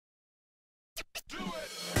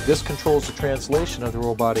This controls the translation of the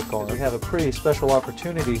robotic arm. We have a pretty special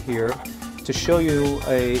opportunity here to show you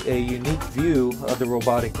a unique view of the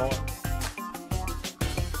robotic arm.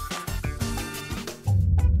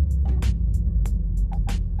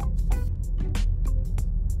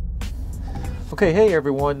 Okay, hey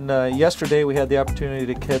everyone. Yesterday we had the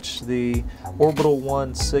opportunity to catch the Orbital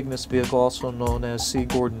 1 Cygnus vehicle, also known as C.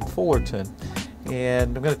 Gordon Fullerton.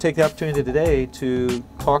 And I'm going to take the opportunity today to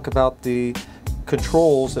talk about the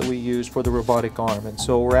controls that we use for the robotic arm. And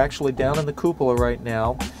so we're actually down in the cupola right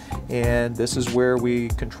now, and this is where we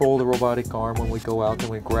control the robotic arm when we go out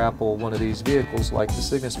and we grapple one of these vehicles like the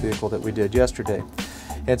Cygnus vehicle that we did yesterday.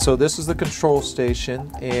 And so this is the control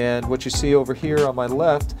station, and what you see over here on my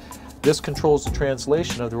left, this controls the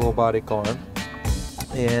translation of the robotic arm.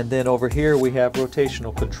 And then over here we have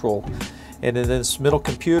rotational control. And then this middle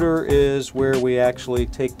computer is where we actually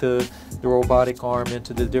take the robotic arm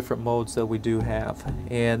into the different modes that we do have.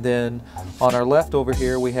 And then on our left over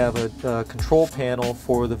here we have a control panel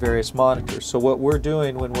for the various monitors. So what we're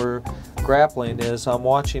doing when we're grappling is I'm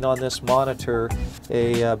watching on this monitor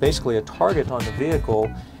basically a target on the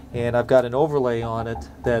vehicle, and I've got an overlay on it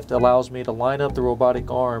that allows me to line up the robotic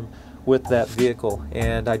arm with that vehicle,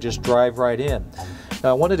 and I just drive right in. Now,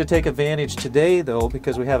 I wanted to take advantage today though,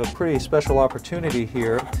 because we have a pretty special opportunity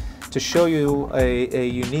here to show you a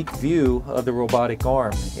unique view of the robotic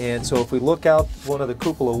arm. And so if we look out one of the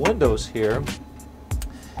cupola windows here,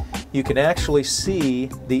 you can actually see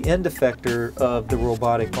the end effector of the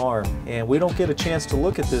robotic arm. And we don't get a chance to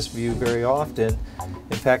look at this view very often.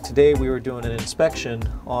 In fact, today we were doing an inspection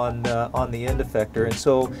on the end effector. And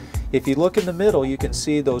so if you look in the middle, you can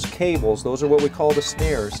see those cables. Those are what we call the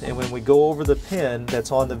snares. And when we go over the pin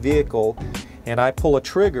that's on the vehicle and I pull a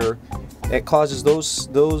trigger, it causes those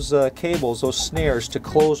cables, those snares, to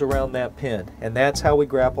close around that pin. And that's how we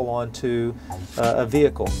grapple onto a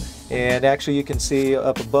vehicle. And actually you can see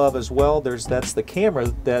up above as well, that's the camera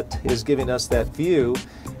that is giving us that view.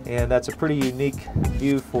 And that's a pretty unique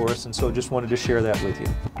view for us, and so just wanted to share that with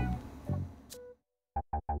you.